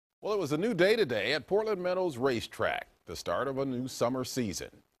Well, it was a new day today at Portland Meadows Racetrack, the start of a new summer season.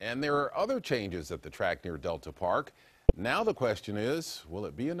 And there are other changes at the track near Delta Park. Now the question is, will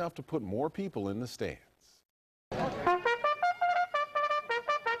it be enough to put more people in the stands?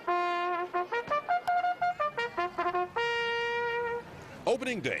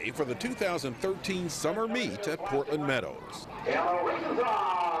 Opening day for the 2013 summer meet at Portland Meadows.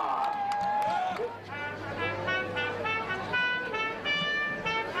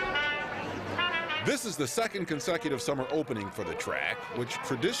 This is the second consecutive summer opening for the track, which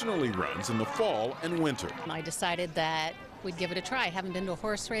traditionally runs in the fall and winter. I decided that we'd give it a try. I haven't been to a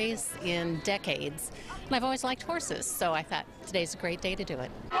horse race in decades, and I've always liked horses, so I thought today's a great day to do it.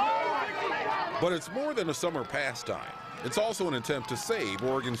 But it's more than a summer pastime. It's also an attempt to save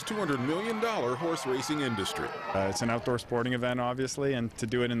Oregon's $200 million horse racing industry. It's an outdoor sporting event, obviously, and to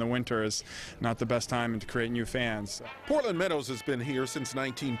do it in the winter is not the best time to create new fans. Portland Meadows has been here since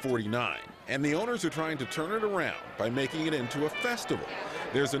 1949, and the owners are trying to turn it around by making it into a festival.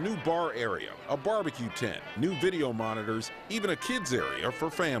 There's a new bar area, a barbecue tent, new video monitors, even a kids area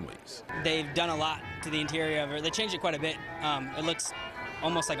for families. They've done a lot to the interior of it. They changed it quite a bit. It looks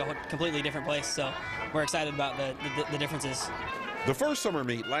almost like a completely different place, so we're excited about the differences. The first summer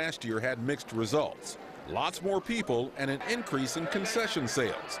meet last year had mixed results. Lots more people and an increase in concession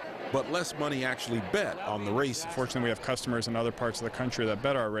sales, but less money actually bet on the races. Fortunately, we have customers in other parts of the country that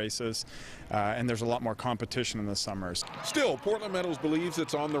bet our races, and there's a lot more competition in the summers. Still, Portland Meadows believes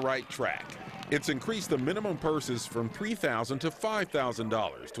it's on the right track. It's increased the minimum purses from $3,000 to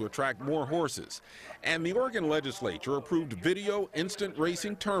 $5,000 to attract more horses. And the Oregon legislature approved video instant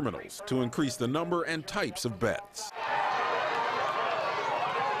racing terminals to increase the number and types of bets.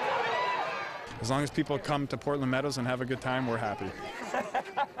 As long as people come to Portland Meadows and have a good time, we're happy.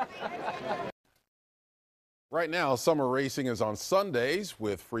 Right now, summer racing is on Sundays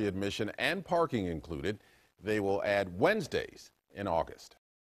with free admission and parking included. They will add Wednesdays in August.